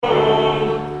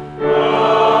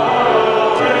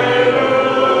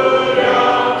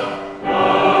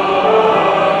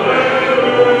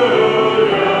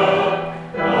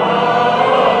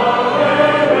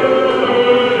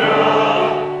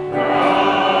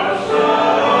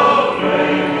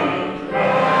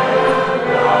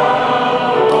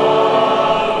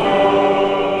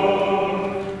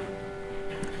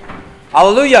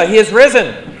Hallelujah, he is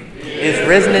risen. He is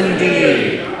risen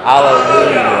indeed.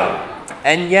 Hallelujah.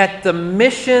 And yet the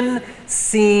mission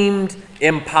seemed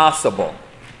impossible.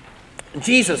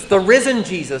 Jesus, the risen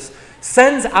Jesus,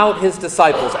 sends out his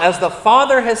disciples. As the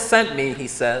Father has sent me, he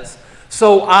says,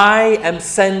 so I am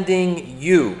sending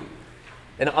you.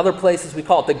 In other places we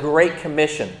call it the Great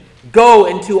Commission. Go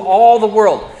into all the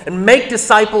world and make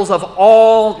disciples of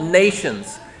all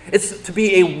nations. It's to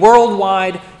be a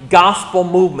worldwide gospel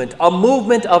movement, a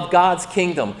movement of God's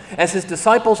kingdom, as his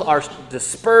disciples are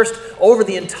dispersed over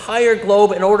the entire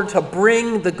globe in order to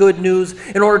bring the good news,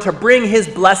 in order to bring his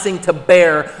blessing to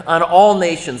bear on all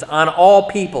nations, on all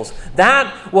peoples.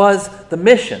 That was the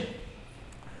mission.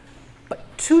 But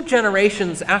 2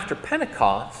 generations after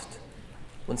Pentecost,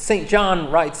 when St.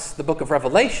 John writes the book of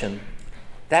Revelation,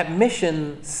 that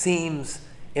mission seems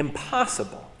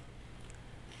impossible.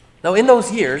 Now, in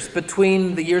those years,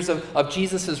 between the years of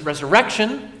Jesus'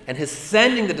 resurrection and his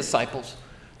sending the disciples,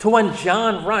 to when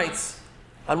John writes,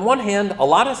 on one hand, a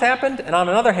lot has happened, and on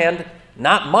another hand,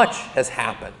 not much has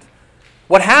happened.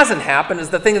 What hasn't happened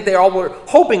is the thing that they all were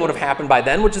hoping would have happened by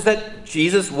then, which is that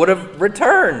Jesus would have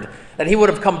returned, that he would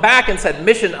have come back and said,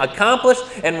 mission accomplished,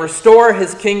 and restore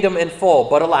his kingdom in full.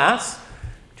 But alas,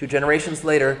 2 generations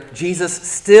later, Jesus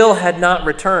still had not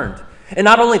returned. And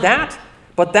not only that,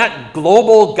 but that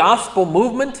global gospel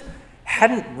movement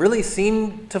hadn't really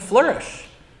seemed to flourish.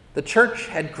 The church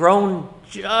had grown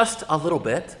just a little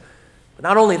bit. But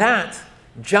not only that,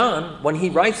 John, when he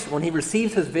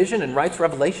receives his vision and writes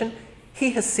Revelation,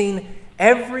 he has seen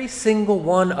every single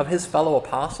one of his fellow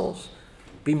apostles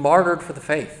be martyred for the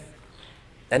faith.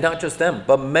 And not just them,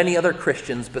 but many other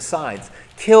Christians besides,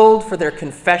 killed for their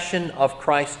confession of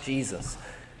Christ Jesus.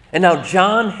 And now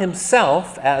John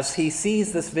himself, as he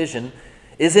sees this vision,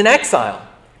 is in exile.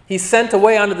 He's sent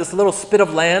away onto this little spit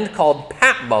of land called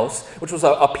Patmos, which was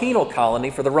a penal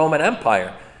colony for the Roman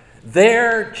Empire.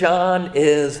 There, John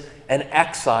is an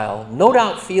exile, no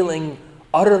doubt feeling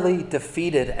utterly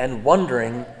defeated and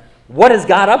wondering, what is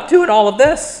God up to in all of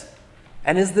this?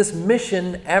 And is this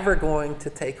mission ever going to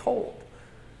take hold?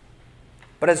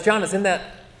 But as John is in that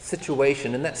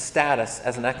situation, in that status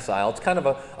as an exile, it's kind of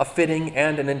a fitting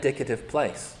and an indicative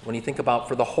place when you think about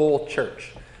for the whole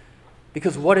church.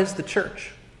 Because what is the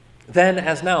church? Then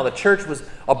as now, the church was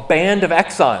a band of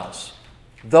exiles.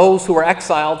 Those who were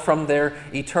exiled from their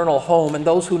eternal home, and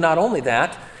those who not only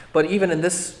that, but even in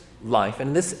this life,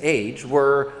 in this age,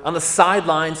 were on the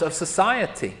sidelines of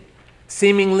society,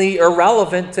 seemingly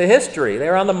irrelevant to history. They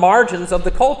were on the margins of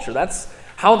the culture. That's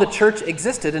how the church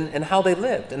existed and how they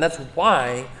lived. And that's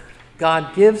why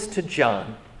God gives to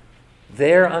John,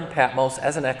 there on Patmos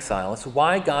as an exile, it's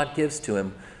why God gives to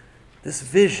him this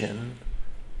vision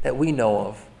that we know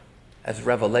of as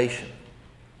Revelation.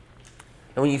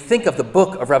 And when you think of the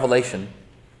book of Revelation,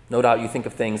 no doubt you think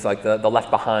of things like the Left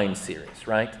Behind series,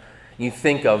 right? You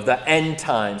think of the end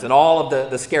times and all of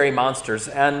the scary monsters.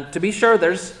 And to be sure,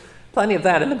 there's plenty of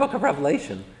that in the book of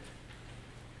Revelation.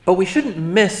 But we shouldn't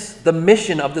miss the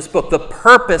mission of this book, the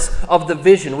purpose of the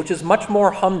vision, which is much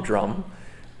more humdrum,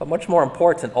 but much more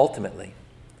important ultimately.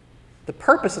 The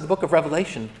purpose of the book of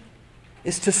Revelation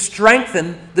is to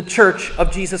strengthen the church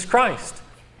of Jesus Christ,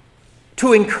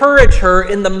 to encourage her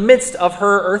in the midst of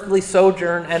her earthly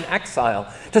sojourn and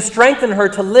exile, to strengthen her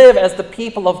to live as the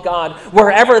people of God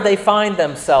wherever they find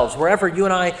themselves, wherever you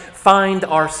and I find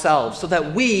ourselves, so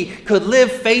that we could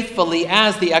live faithfully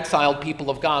as the exiled people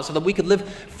of God, so that we could live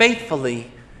faithfully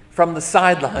from the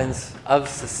sidelines of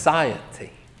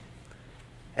society.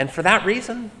 And for that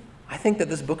reason, I think that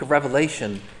this book of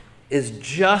Revelation is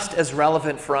just as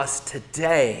relevant for us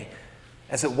today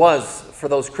as it was for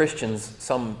those Christians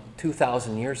some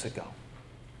 2,000 years ago.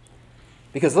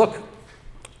 Because look,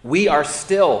 we are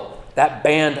still that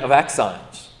band of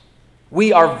exiles.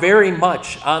 We are very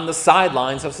much on the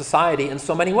sidelines of society in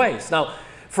so many ways. Now,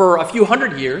 for a few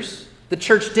hundred years, the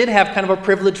church did have kind of a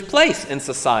privileged place in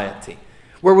society,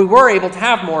 where we were able to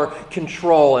have more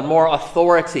control and more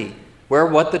authority, where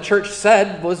what the church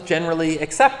said was generally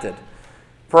accepted.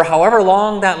 For however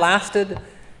long that lasted,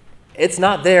 it's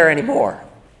not there anymore.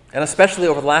 And especially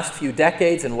over the last few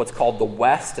decades in what's called the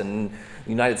West and the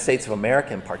United States of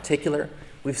America in particular,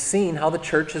 we've seen how the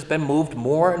church has been moved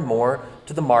more and more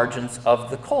to the margins of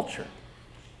the culture.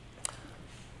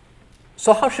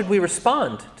 So how should we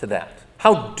respond to that?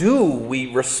 How do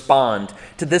we respond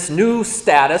to this new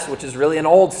status, which is really an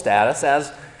old status,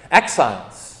 as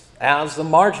exiles, as the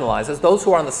marginalized, as those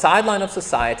who are on the sideline of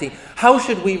society? How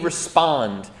should we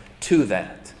respond to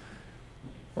that?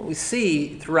 Well, we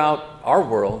see throughout our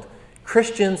world,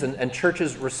 Christians and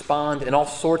churches respond in all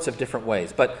sorts of different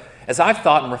ways. But as I've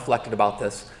thought and reflected about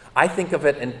this, I think of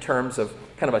it in terms of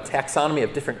kind of a taxonomy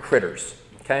of different critters,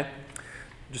 okay?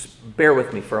 Just bear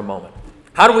with me for a moment.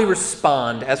 How do we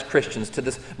respond as Christians to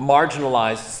this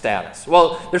marginalized status?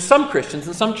 Well, there's some Christians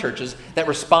in some churches that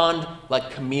respond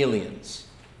like chameleons.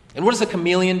 And what does a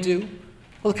chameleon do?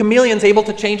 Well, the chameleon's able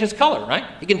to change his color, right?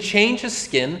 He can change his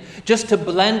skin just to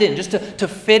blend in, just to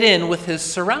fit in with his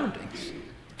surroundings.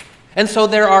 And so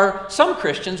there are some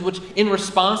Christians which, in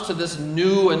response to this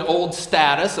new and old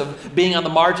status of being on the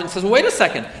margin, says, wait a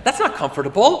second, that's not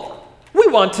comfortable. We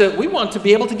want to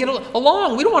be able to get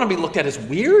along. We don't want to be looked at as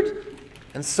weird.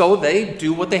 And so they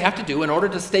do what they have to do in order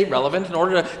to stay relevant, in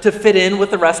order to fit in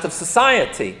with the rest of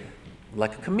society,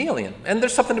 like a chameleon. And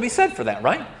there's something to be said for that,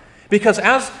 right? Because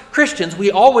as Christians,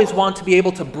 we always want to be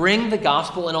able to bring the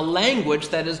gospel in a language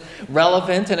that is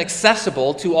relevant and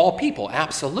accessible to all people.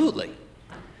 Absolutely.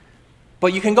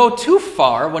 But you can go too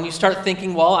far when you start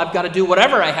thinking, well, I've got to do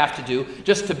whatever I have to do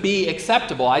just to be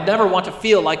acceptable. I never want to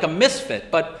feel like a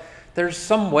misfit. But there's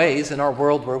some ways in our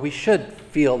world where we should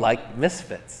feel like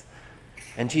misfits.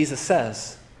 And Jesus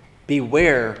says,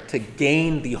 beware to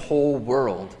gain the whole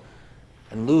world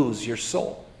and lose your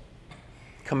soul.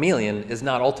 Chameleon is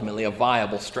not ultimately a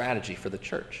viable strategy for the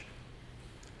church.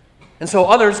 And so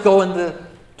others go in the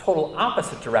total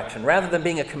opposite direction. Rather than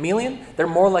being a chameleon, they're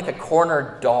more like a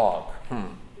corner dog.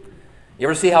 You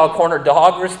ever see how a corner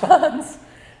dog responds?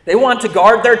 They want to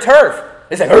guard their turf.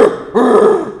 They say, "Hur,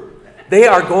 hur." They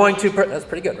are going to, that's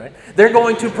pretty good, right? They're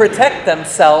going to protect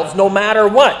themselves no matter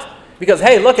what. Because,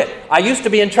 hey, look it, I used to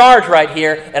be in charge right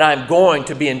here, and I'm going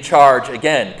to be in charge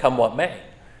again, come what may.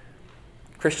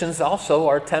 Christians also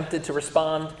are tempted to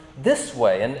respond this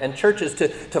way, and churches to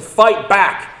fight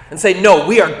back and say, no,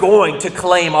 we are going to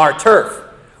claim our turf.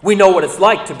 We know what it's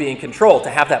like to be in control, to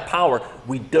have that power.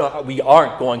 We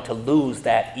aren't going to lose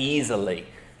that easily.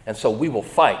 And so we will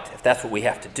fight if that's what we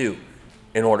have to do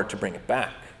in order to bring it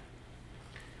back.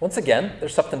 Once again,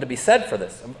 there's something to be said for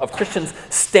this, of Christians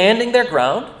standing their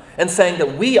ground and saying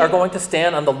that we are going to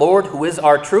stand on the Lord who is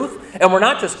our truth, and we're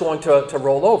not just going to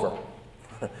roll over.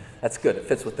 That's good. It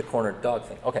fits with the corner dog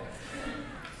thing. Okay.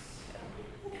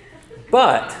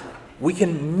 But we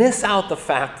can miss out the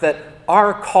fact that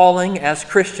our calling as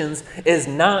Christians is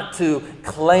not to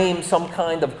claim some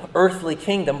kind of earthly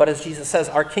kingdom, but as Jesus says,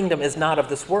 our kingdom is not of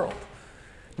this world.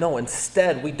 No,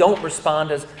 instead, we don't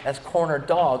respond as corner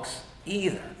dogs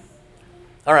either.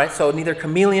 All right, so neither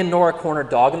chameleon nor a corner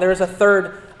dog. And there is a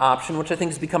third option, which I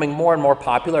think is becoming more and more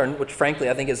popular, and which, frankly,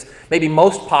 I think is maybe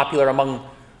most popular among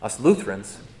us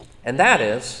Lutherans, and that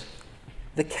is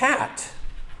the cat.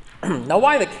 Now,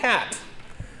 why the cat?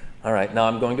 All right, now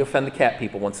I'm going to offend the cat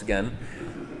people once again.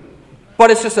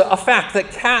 But it's just a fact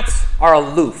that cats are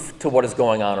aloof to what is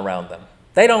going on around them.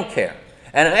 They don't care.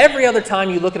 And every other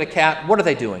time you look at a cat, what are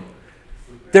they doing?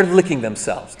 They're licking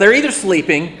themselves. They're either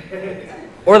sleeping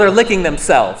or they're licking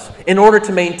themselves in order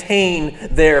to maintain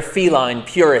their feline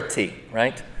purity,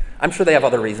 right? I'm sure they have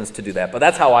other reasons to do that, but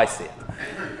that's how I see it.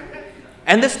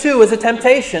 And this, too, is a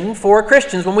temptation for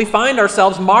Christians when we find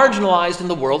ourselves marginalized in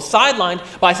the world,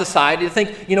 sidelined by society, to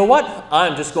think, you know what,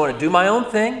 I'm just going to do my own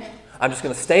thing. I'm just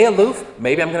going to stay aloof.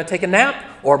 Maybe I'm going to take a nap,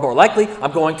 or more likely,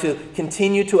 I'm going to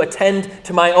continue to attend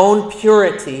to my own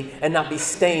purity and not be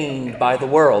stained by the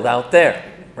world out there,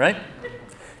 right?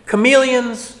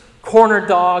 Chameleons, corner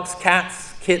dogs,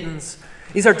 cats, kittens,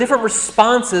 these are different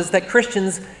responses that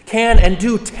Christians can and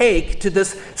do take to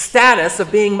this status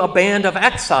of being a band of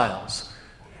exiles.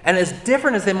 And as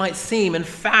different as they might seem, in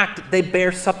fact, they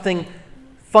bear something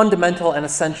fundamental and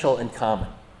essential in common,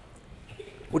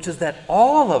 which is that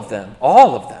all of them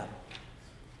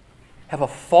have a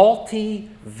faulty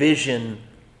vision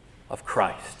of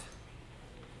Christ,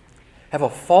 have a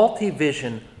faulty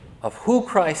vision of who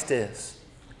Christ is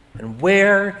and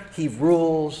where he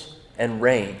rules and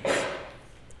reigns.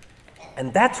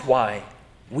 And that's why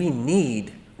we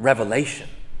need revelation.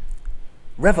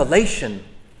 Revelation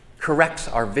corrects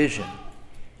our vision.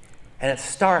 And it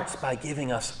starts by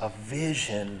giving us a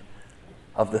vision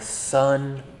of the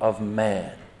Son of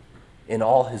Man in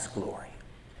all his glory.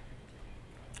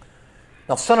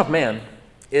 Now, Son of Man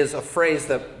is a phrase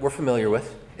that we're familiar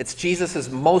with. It's Jesus'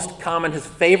 most common, his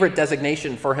favorite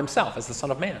designation for himself as the Son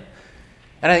of Man.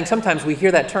 And I think sometimes we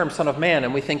hear that term, Son of Man,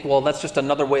 and we think, well, that's just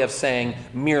another way of saying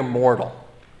mere mortal.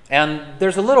 And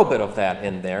there's a little bit of that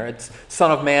in there. It's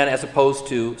Son of Man as opposed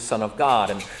to Son of God.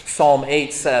 And Psalm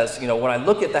 8 says, when I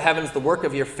look at the heavens, the work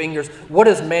of your fingers, what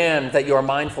is man that you are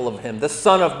mindful of him? The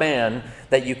Son of Man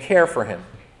that you care for him.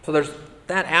 So there's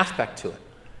that aspect to it.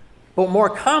 But more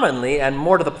commonly, and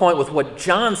more to the point with what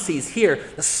John sees here,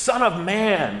 the Son of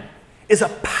Man is a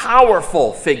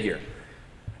powerful figure.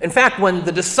 In fact, when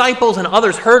the disciples and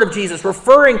others heard of Jesus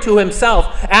referring to himself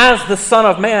as the Son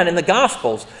of Man in the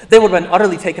Gospels, they would have been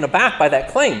utterly taken aback by that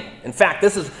claim. In fact,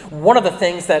 this is one of the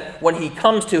things that when he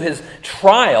comes to his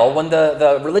trial, when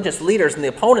the religious leaders and the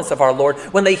opponents of our Lord,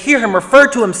 when they hear him refer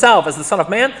to himself as the Son of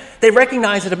Man, they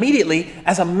recognize it immediately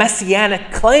as a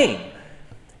messianic claim.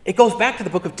 It goes back to the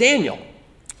book of Daniel,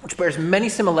 which bears many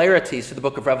similarities to the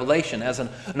book of Revelation as a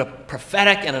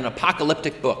prophetic and an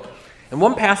apocalyptic book. And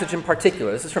one passage in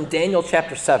particular, this is from Daniel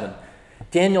chapter 7.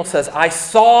 Daniel says, I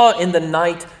saw in the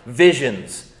night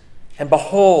visions, and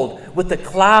behold, with the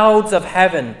clouds of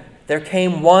heaven there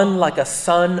came one like a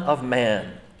son of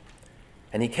man.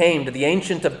 And he came to the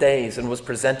Ancient of Days and was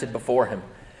presented before him.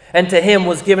 And to him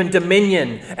was given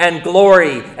dominion and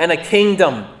glory and a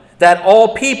kingdom, that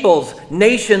all peoples,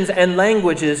 nations, and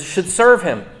languages should serve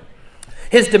him.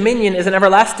 His dominion is an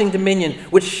everlasting dominion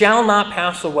which shall not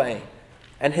pass away,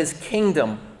 and his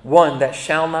kingdom one that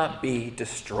shall not be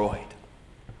destroyed.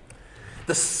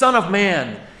 The Son of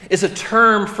Man is a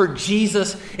term for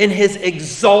Jesus in his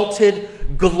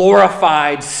exalted,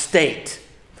 glorified state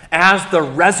as the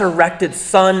resurrected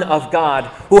Son of God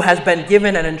who has been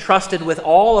given and entrusted with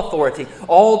all authority,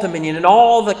 all dominion, and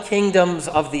all the kingdoms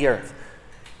of the earth.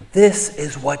 This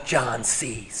is what John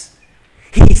sees.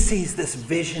 He sees this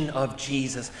vision of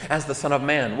Jesus as the Son of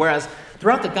Man. Whereas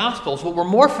throughout the Gospels, what we're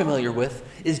more familiar with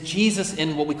is Jesus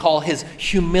in what we call his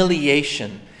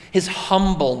humiliation, his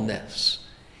humbleness.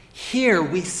 Here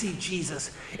we see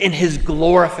Jesus in his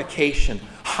glorification,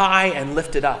 high and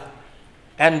lifted up.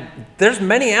 And there's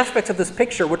many aspects of this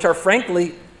picture which are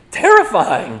frankly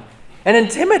terrifying and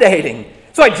intimidating.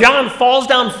 That's why John falls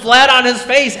down flat on his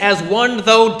face as one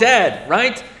though dead,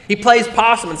 right? He plays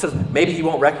possum and says, maybe he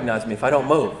won't recognize me if I don't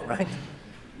move, right?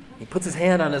 He puts his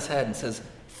hand on his head and says,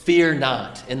 fear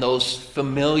not, in those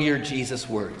familiar Jesus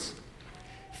words.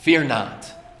 Fear not.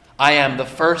 I am the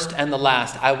first and the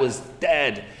last. I was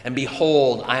dead, and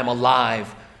behold, I am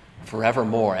alive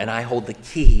forevermore, and I hold the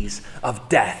keys of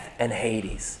death and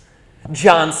Hades.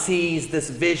 John sees this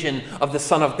vision of the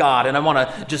Son of God, and I want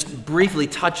to just briefly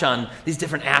touch on these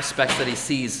different aspects that he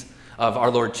sees of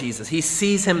our Lord Jesus. He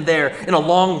sees him there in a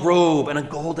long robe and a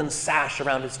golden sash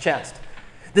around his chest.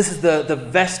 This is the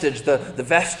vestige, the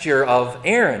vesture of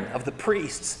Aaron, of the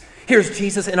priests. Here's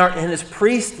Jesus in his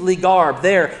priestly garb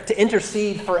there to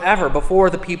intercede forever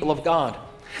before the people of God.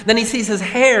 Then he sees his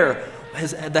hair.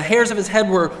 The hairs of his head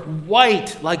were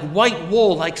white, like white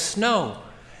wool, like snow.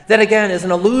 That again is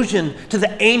an allusion to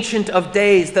the Ancient of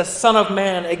Days, the Son of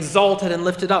Man, exalted and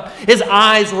lifted up. His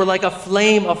eyes were like a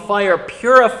flame of fire,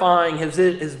 purifying his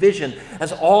vision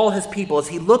as all his people. As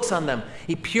he looks on them,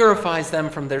 he purifies them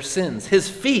from their sins. His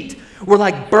feet were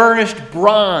like burnished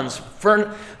bronze,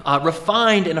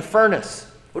 refined in a furnace,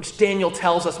 which Daniel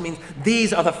tells us means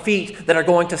these are the feet that are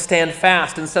going to stand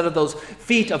fast instead of those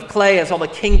feet of clay as all the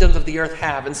kingdoms of the earth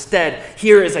have. Instead,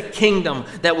 here is a kingdom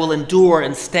that will endure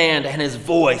and stand, and his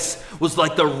voice was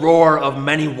like the roar of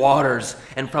many waters,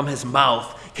 and from his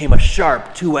mouth came a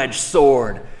sharp two-edged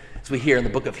sword. As we hear in the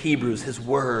book of Hebrews, his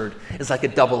word is like a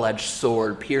double-edged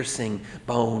sword, piercing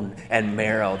bone and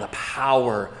marrow, the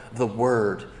power of the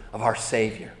word of our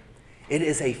Savior. It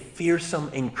is a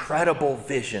fearsome, incredible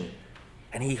vision.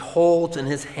 And he holds in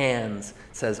his hands,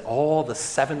 says, all the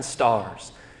 7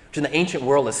 stars, which in the ancient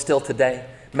world is still today.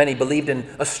 Many believed in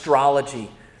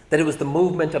astrology, that it was the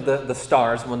movement of the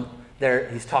stars. When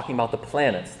he's talking about the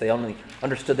planets, they only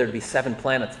understood there to be 7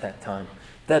 planets at that time.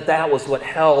 That was what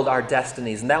held our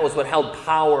destinies, and that was what held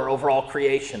power over all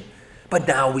creation. But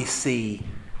now we see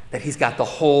that he's got the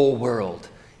whole world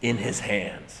in his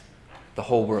hands. The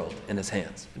whole world in his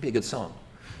hands. It'd be a good song.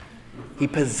 He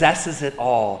possesses it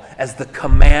all as the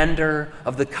commander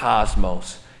of the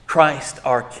cosmos, Christ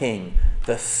our King,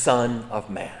 the Son of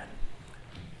Man.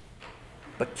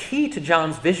 But key to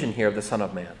John's vision here of the Son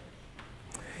of Man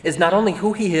is not only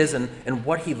who he is and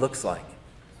what he looks like,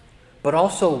 but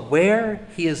also where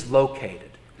he is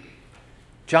located.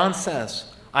 John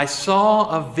says, I saw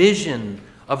a vision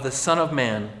of the Son of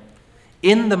Man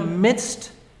in the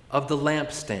midst of the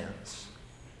lampstands,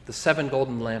 the 7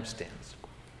 golden lampstands.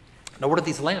 Now, what are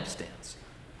these lampstands?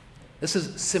 This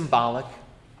is symbolic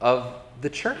of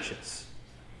the churches.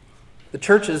 The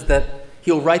churches that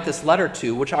he'll write this letter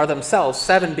to, which are themselves,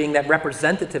 7 being that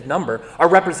representative number, are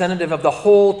representative of the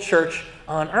whole church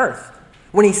on earth.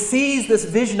 When he sees this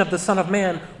vision of the Son of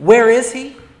Man, where is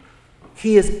he?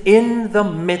 He is in the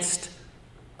midst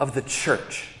of the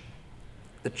church.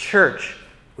 The church,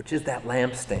 which is that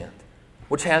lampstand,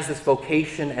 which has this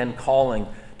vocation and calling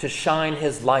to shine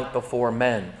his light before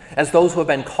men, as those who have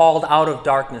been called out of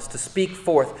darkness to speak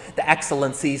forth the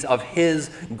excellencies of his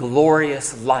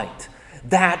glorious light.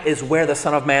 That is where the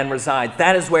Son of Man resides.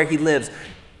 That is where he lives,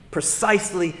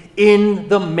 precisely in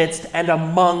the midst and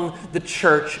among the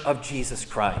church of Jesus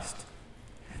Christ.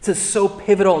 This is so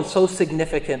pivotal and so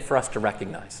significant for us to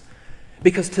recognize.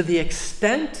 Because to the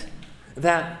extent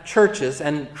that churches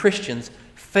and Christians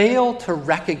fail to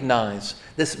recognize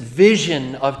this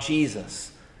vision of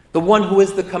Jesus, the one who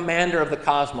is the commander of the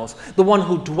cosmos, the one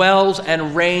who dwells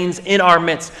and reigns in our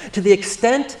midst, to the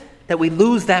extent that we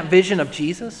lose that vision of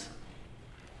Jesus,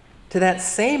 to that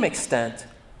same extent,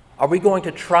 are we going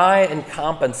to try and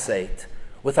compensate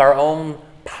with our own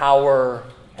power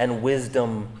and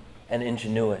wisdom and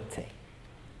ingenuity?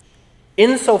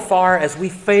 Insofar as we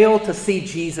fail to see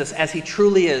Jesus as he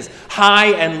truly is, high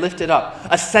and lifted up,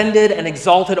 ascended and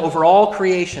exalted over all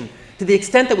creation, to the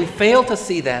extent that we fail to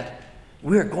see that,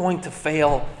 we're going to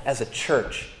fail as a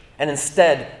church and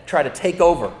instead try to take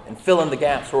over and fill in the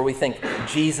gaps where we think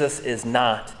Jesus is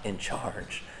not in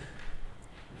charge.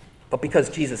 But because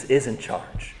Jesus is in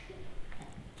charge,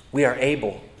 we are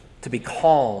able to be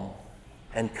calm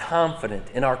and confident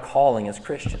in our calling as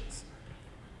Christians,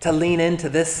 to lean into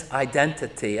this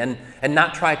identity and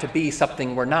not try to be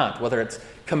something we're not, whether it's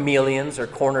chameleons or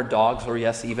cornered dogs or,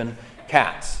 yes, even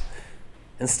cats.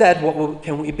 Instead, what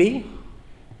can we be?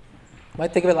 You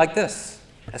might think of it like this.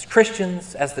 As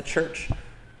Christians, as the church,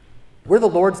 we're the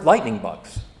Lord's lightning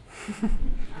bugs.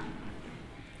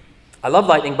 I love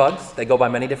lightning bugs. They go by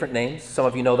many different names. Some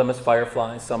of you know them as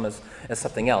fireflies, some as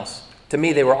something else. To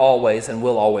me, they were always and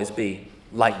will always be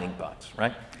lightning bugs,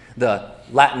 right? The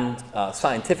Latin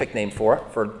scientific name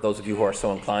for those of you who are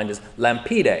so inclined, is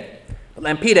lampidae.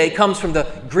 Lampidae comes from the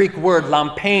Greek word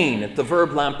lampain, the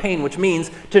verb lampain, which means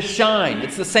to shine.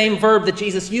 It's the same verb that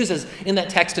Jesus uses in that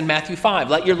text in Matthew 5.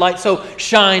 Let your light so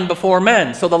shine before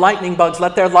men. So the lightning bugs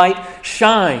let their light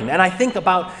shine. And I think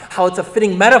about how it's a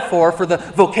fitting metaphor for the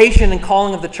vocation and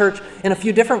calling of the church in a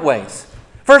few different ways.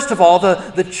 First of all,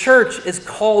 the church is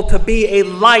called to be a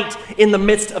light in the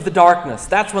midst of the darkness.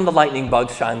 That's when the lightning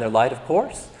bugs shine their light, of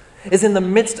course, is in the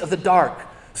midst of the dark.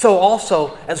 So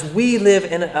also, as we live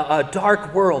in a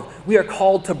dark world, we are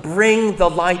called to bring the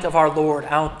light of our Lord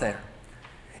out there.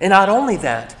 And not only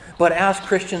that, but as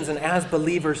Christians and as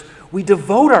believers, we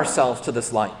devote ourselves to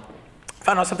this light. I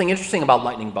found out something interesting about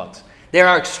lightning bugs. They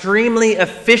are extremely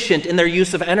efficient in their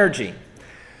use of energy.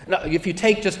 Now, if you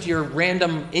take just your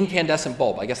random incandescent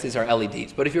bulb, I guess these are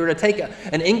LEDs, but if you were to take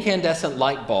an incandescent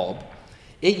light bulb,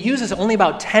 it uses only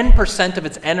about 10% of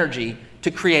its energy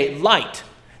to create light.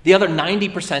 The other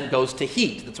 90% goes to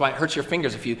heat. That's why it hurts your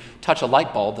fingers if you touch a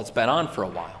light bulb that's been on for a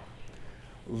while.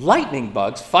 Lightning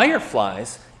bugs,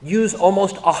 fireflies, use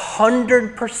almost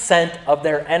 100% of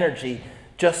their energy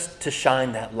just to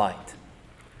shine that light.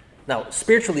 Now,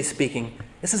 spiritually speaking,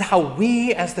 this is how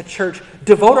we as the church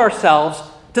devote ourselves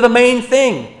to the main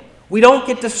thing. We don't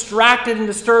get distracted and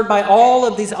disturbed by all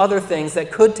of these other things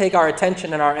that could take our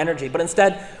attention and our energy, but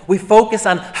instead we focus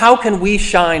on how can we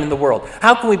shine in the world?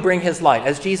 How can we bring his light?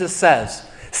 As Jesus says,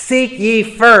 seek ye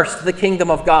first the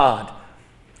kingdom of God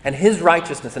and his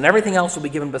righteousness, and everything else will be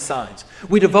given besides.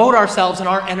 We devote ourselves and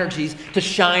our energies to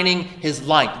shining his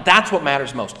light. That's what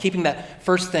matters most, keeping that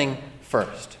first thing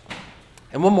first.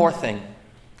 And one more thing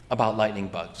about lightning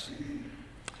bugs.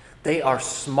 They are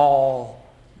small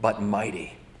but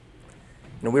mighty.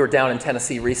 You know, we were down in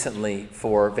Tennessee recently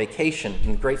for vacation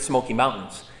in the Great Smoky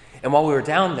Mountains. And while we were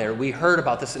down there, we heard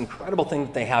about this incredible thing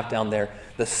that they have down there,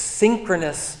 the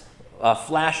synchronous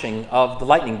flashing of the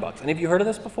lightning bugs. Any of you heard of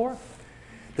this before?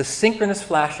 The synchronous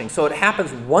flashing. So it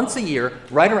happens once a year,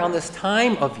 right around this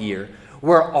time of year,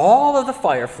 where all of the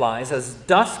fireflies, as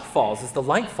dusk falls, as the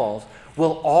light falls,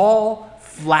 will all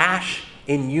flash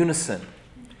in unison.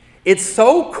 It's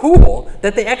so cool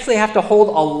that they actually have to hold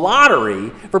a lottery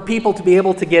for people to be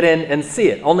able to get in and see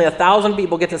it. Only 1,000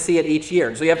 people get to see it each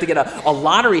year. So you have to get a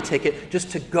lottery ticket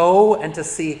just to go and to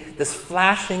see this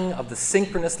flashing of the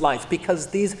synchronous lights, because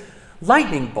these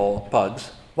lightning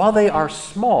bugs, while they are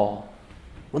small,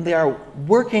 when they are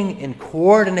working in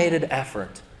coordinated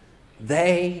effort,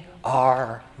 they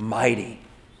are mighty,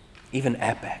 even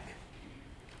epic.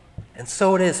 And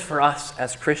so it is for us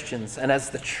as Christians and as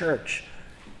the church.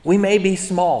 We may be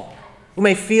small. We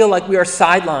may feel like we are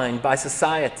sidelined by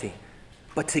society.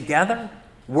 But together,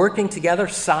 working together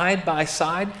side by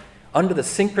side, under the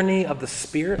synchrony of the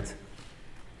Spirit,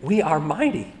 we are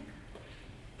mighty.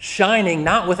 Shining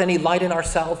not with any light in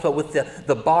ourselves, but with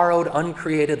the borrowed,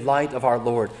 uncreated light of our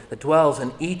Lord that dwells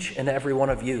in each and every one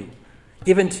of you.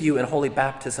 given to you in holy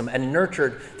baptism and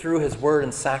nurtured through his word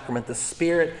and sacrament, the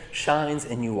Spirit shines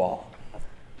in you all.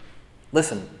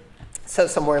 Listen, it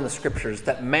says somewhere in the scriptures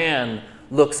that man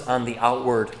looks on the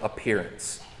outward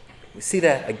appearance. We see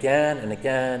that again and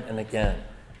again and again.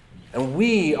 And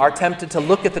we are tempted to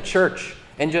look at the church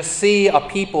and just see a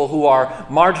people who are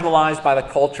marginalized by the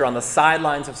culture on the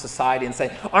sidelines of society and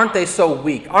say, aren't they so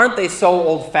weak? Aren't they so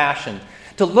old-fashioned?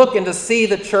 To look and to see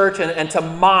the church and to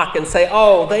mock and say,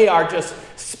 oh, they are just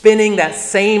spinning that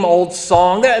same old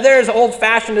song. They're as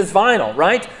old-fashioned as vinyl,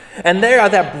 right? And they are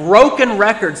that broken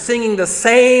record singing the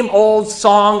same old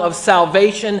song of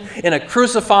salvation in a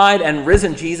crucified and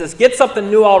risen Jesus. Get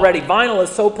something new already. Vinyl is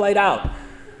so played out.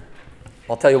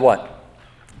 I'll tell you what,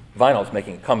 vinyl is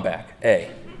making a comeback,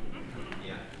 A.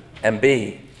 And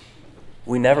B,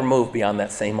 we never move beyond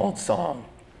that same old song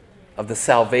of the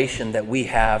salvation that we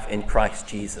have in Christ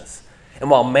Jesus. And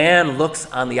while man looks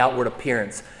on the outward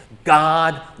appearance,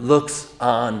 God looks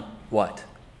on what?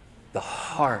 The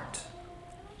heart.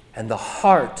 And the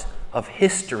heart of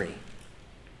history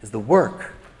is the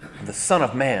work of the Son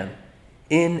of Man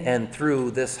in and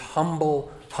through this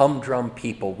humble, humdrum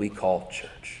people we call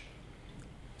church.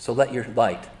 So let your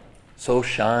light so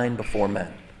shine before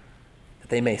men that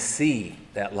they may see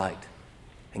that light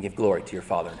and give glory to your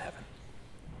Father in heaven.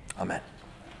 Amen.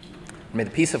 May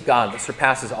the peace of God that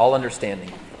surpasses all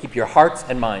understanding keep your hearts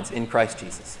and minds in Christ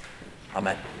Jesus.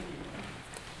 Amen.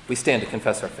 We stand to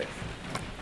confess our faith.